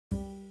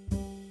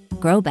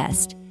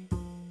Grobest.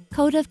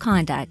 Code of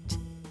Conduct.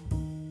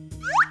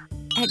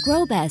 At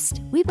Grobest,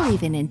 we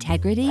believe in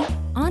integrity,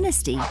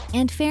 honesty,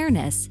 and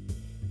fairness.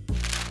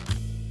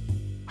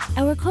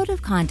 Our Code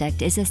of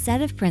Conduct is a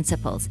set of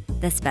principles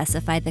that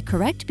specify the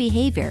correct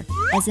behavior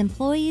as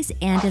employees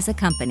and as a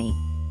company.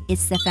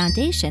 It's the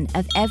foundation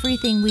of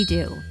everything we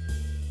do.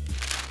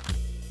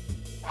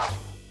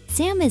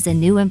 Sam is a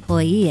new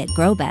employee at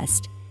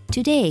Grobest.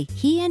 Today,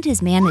 he and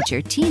his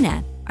manager,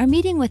 Tina, are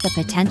meeting with a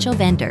potential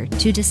vendor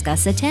to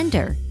discuss a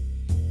tender.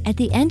 At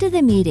the end of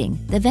the meeting,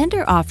 the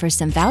vendor offers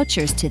some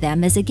vouchers to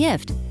them as a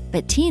gift,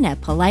 but Tina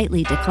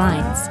politely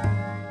declines.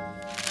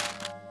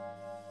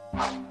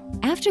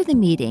 After the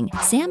meeting,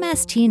 Sam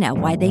asks Tina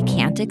why they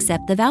can't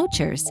accept the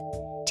vouchers.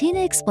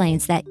 Tina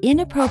explains that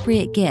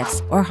inappropriate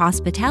gifts or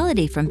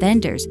hospitality from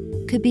vendors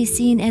could be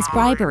seen as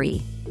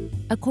bribery.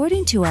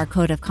 According to our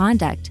Code of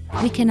Conduct,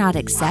 we cannot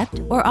accept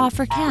or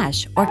offer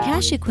cash or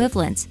cash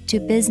equivalents to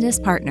business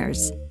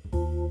partners.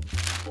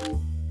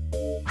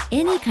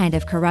 Any kind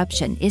of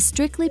corruption is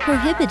strictly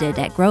prohibited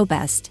at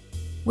Grobest.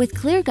 With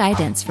clear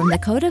guidance from the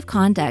Code of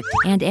Conduct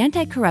and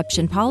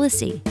anti-corruption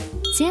policy,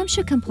 Sam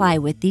should comply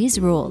with these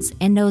rules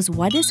and knows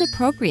what is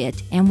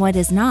appropriate and what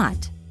is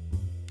not.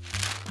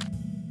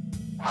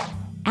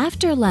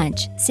 After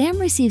lunch, Sam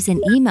receives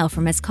an email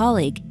from his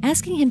colleague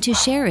asking him to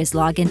share his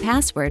login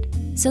password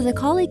so the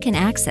colleague can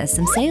access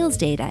some sales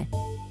data.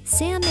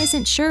 Sam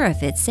isn't sure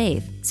if it's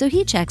safe, so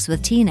he checks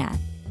with Tina.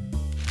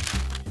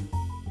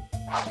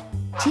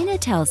 Tina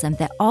tells him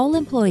that all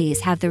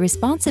employees have the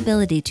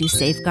responsibility to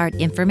safeguard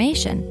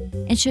information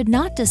and should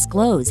not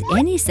disclose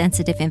any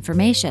sensitive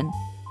information,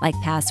 like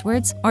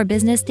passwords or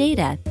business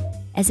data,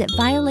 as it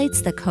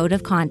violates the Code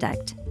of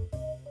Conduct.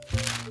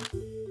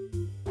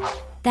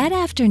 That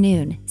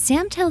afternoon,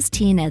 Sam tells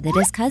Tina that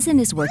his cousin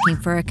is working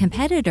for a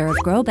competitor of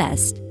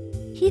Grobest.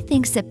 He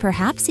thinks that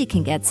perhaps he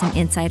can get some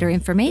insider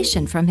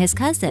information from his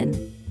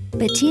cousin.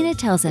 But Tina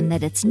tells him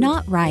that it's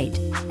not right,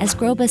 as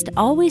Grobest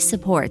always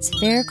supports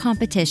fair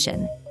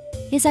competition.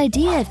 His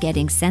idea of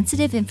getting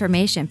sensitive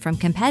information from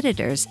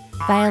competitors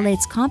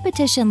violates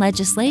competition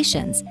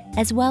legislations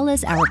as well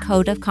as our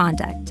Code of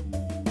Conduct.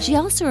 She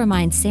also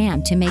reminds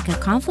Sam to make a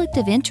conflict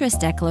of interest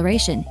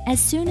declaration as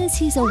soon as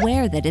he's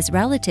aware that his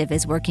relative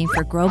is working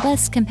for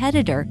Grobest's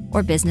competitor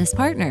or business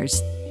partners,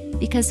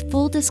 because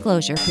full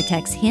disclosure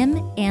protects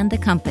him and the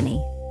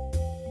company.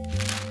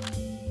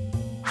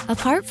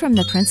 Apart from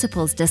the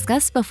principles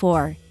discussed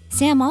before,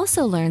 Sam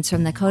also learns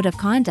from the Code of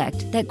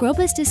Conduct that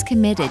Grobest is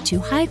committed to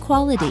high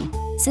quality,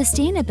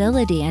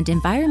 sustainability, and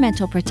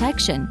environmental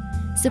protection,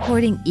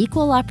 supporting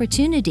equal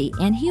opportunity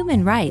and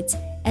human rights,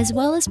 as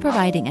well as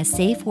providing a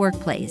safe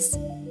workplace.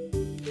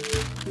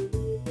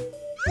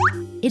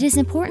 It is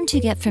important to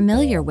get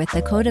familiar with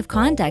the Code of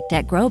Conduct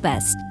at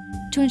Grobest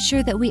to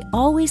ensure that we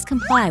always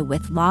comply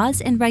with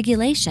laws and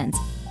regulations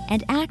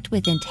and act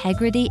with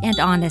integrity and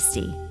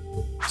honesty.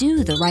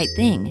 Do the right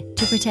thing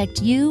to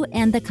protect you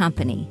and the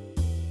company.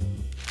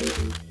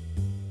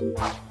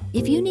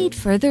 If you need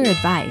further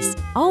advice,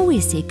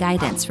 always seek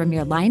guidance from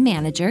your line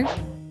manager,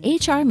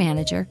 HR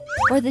manager,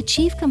 or the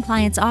Chief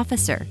Compliance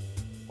Officer,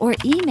 or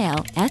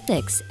email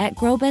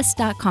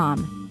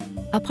ethics@grobest.com.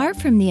 Apart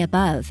from the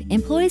above,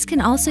 employees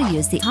can also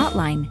use the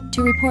hotline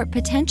to report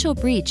potential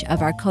breach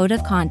of our Code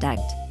of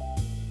Conduct.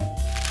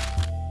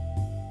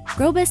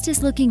 Grobest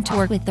is looking to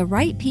work with the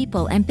right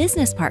people and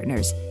business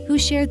partners who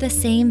share the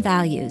same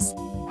values.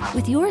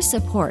 With your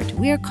support,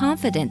 we are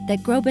confident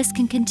that Grobest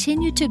can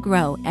continue to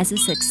grow as a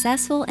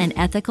successful and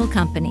ethical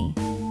company.